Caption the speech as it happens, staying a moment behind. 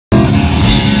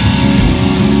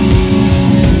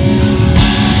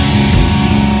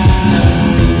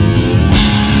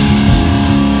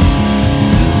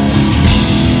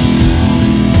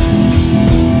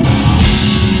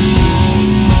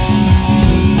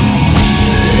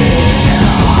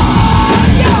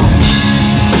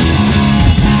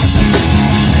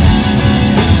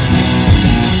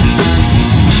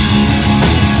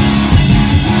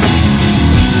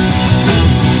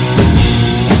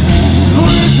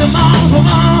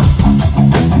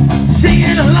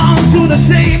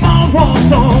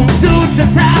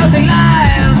ties in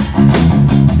line,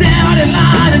 stand in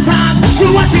line in time.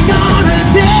 So what you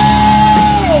gonna do?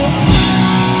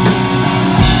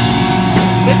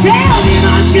 Tell me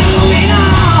what's going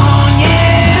on,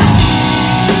 yeah.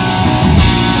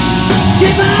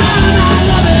 Give on my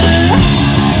lover.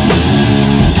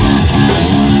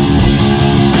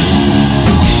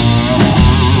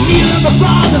 Kneeling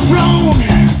before the throne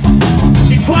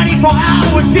in 24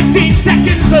 hours, 15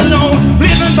 seconds alone.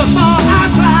 Living before I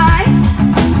cry,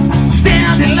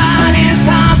 stand in line in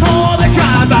time for the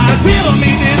drive-by. Tell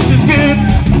me this is good,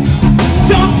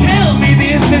 don't tell me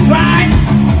this is right.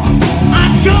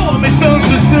 I'm sure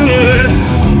misunderstood.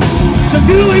 So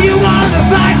do you wanna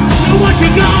fight? So what you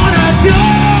gonna do?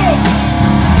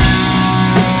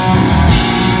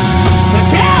 So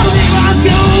tell me what's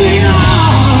going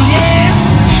on, yeah.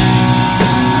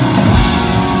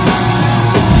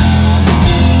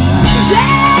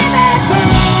 Say that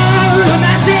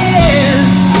promises.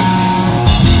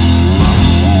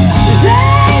 Say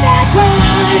that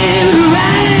promises.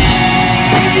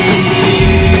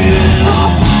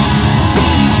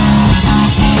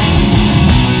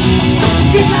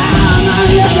 Give my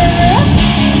lover.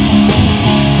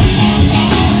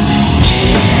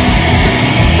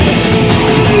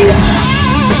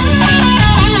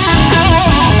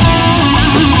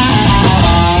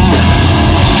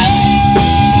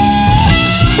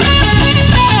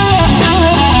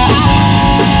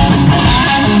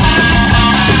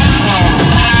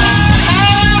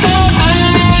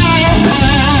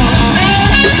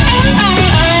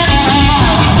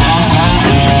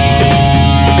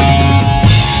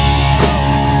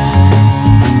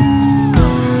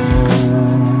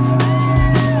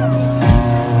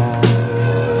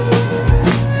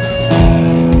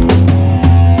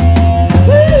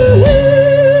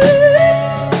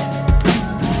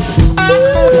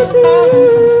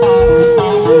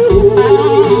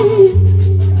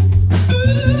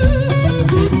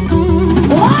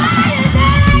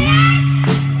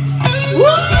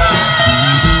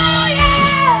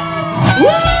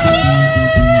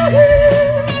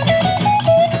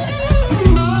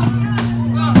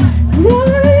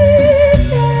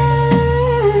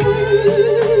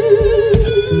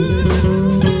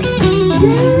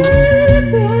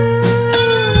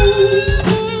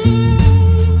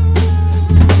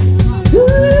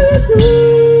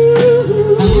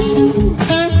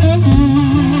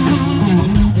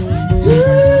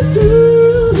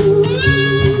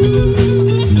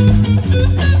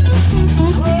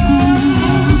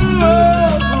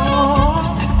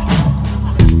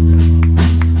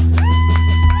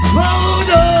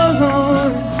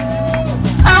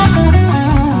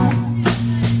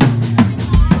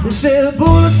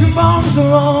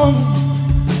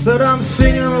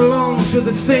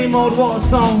 Same old war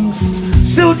songs,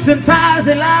 suits and ties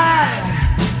in line,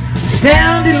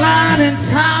 stand in line in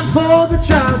time for the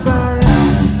drive-by.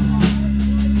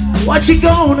 What you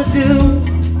gonna do?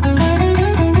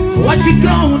 What you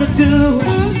gonna do?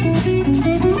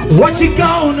 What you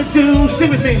gonna do? Sing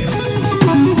with me.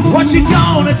 What you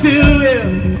gonna do? Yeah.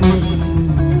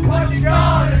 What you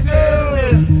gonna do?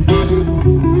 Yeah.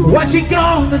 What you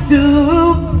gonna do?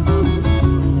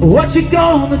 What you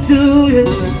gonna do?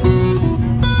 Yeah.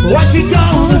 What you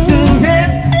gonna do, yeah?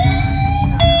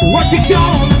 What you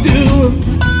gonna do?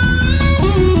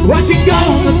 What you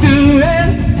gonna do, yeah?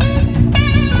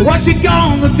 What you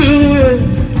gonna do, yeah?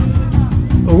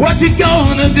 What you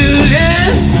gonna do, yeah?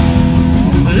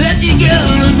 What you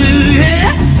gonna do,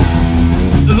 yeah?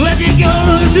 What you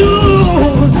gonna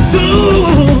do?